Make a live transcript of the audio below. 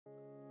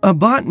A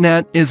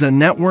botnet is a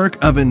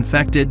network of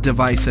infected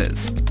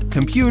devices.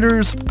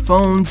 Computers,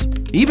 phones,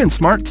 even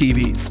smart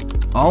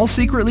TVs, all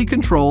secretly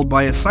controlled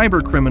by a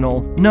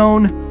cybercriminal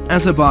known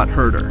as a bot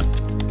herder.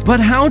 But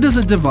how does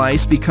a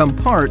device become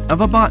part of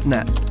a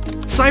botnet?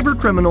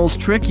 Cybercriminals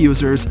trick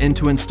users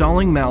into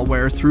installing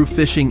malware through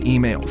phishing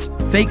emails,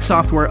 fake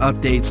software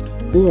updates,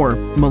 or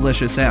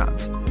malicious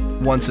ads.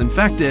 Once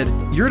infected,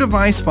 your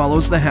device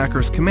follows the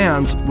hacker's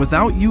commands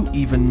without you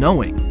even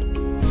knowing.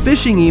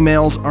 Phishing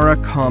emails are a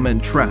common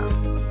trap.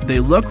 They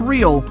look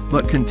real,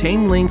 but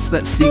contain links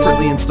that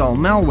secretly install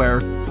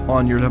malware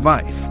on your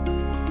device.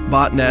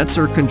 Botnets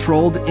are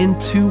controlled in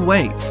two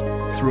ways: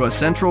 through a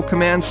central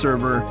command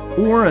server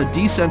or a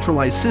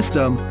decentralized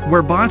system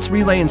where bots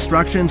relay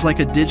instructions like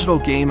a digital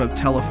game of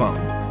telephone.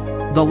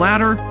 The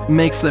latter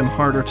makes them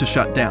harder to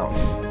shut down.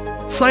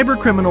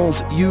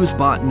 Cybercriminals use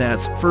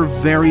botnets for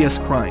various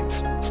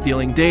crimes: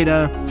 stealing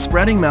data,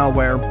 spreading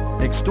malware,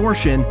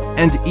 extortion,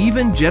 and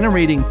even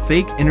generating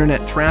fake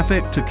internet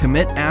traffic to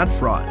commit ad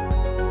fraud.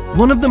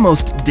 One of the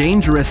most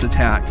dangerous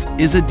attacks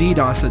is a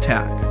DDoS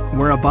attack,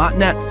 where a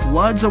botnet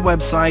floods a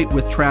website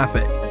with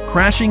traffic,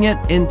 crashing it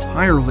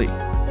entirely.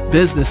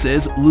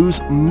 Businesses lose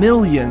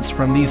millions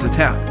from these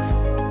attacks.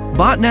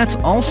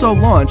 Botnets also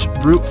launch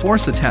brute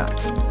force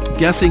attacks,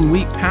 guessing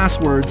weak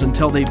passwords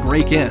until they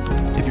break in.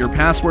 If your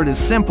password is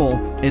simple,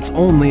 it's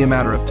only a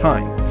matter of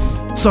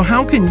time. So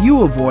how can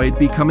you avoid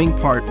becoming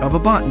part of a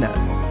botnet?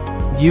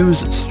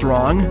 Use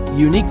strong,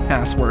 unique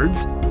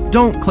passwords,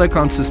 don't click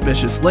on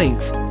suspicious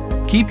links,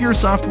 keep your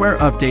software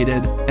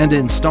updated, and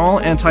install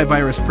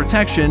antivirus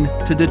protection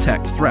to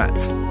detect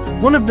threats.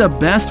 One of the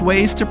best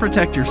ways to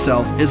protect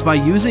yourself is by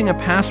using a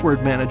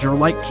password manager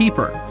like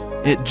Keeper.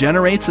 It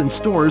generates and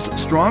stores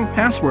strong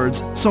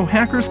passwords so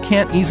hackers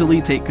can't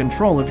easily take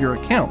control of your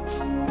accounts.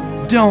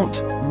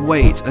 Don't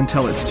wait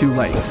until it's too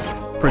late.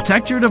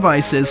 Protect your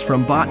devices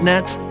from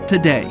botnets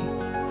today.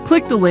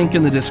 Click the link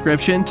in the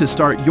description to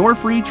start your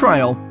free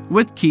trial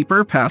with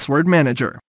Keeper Password Manager.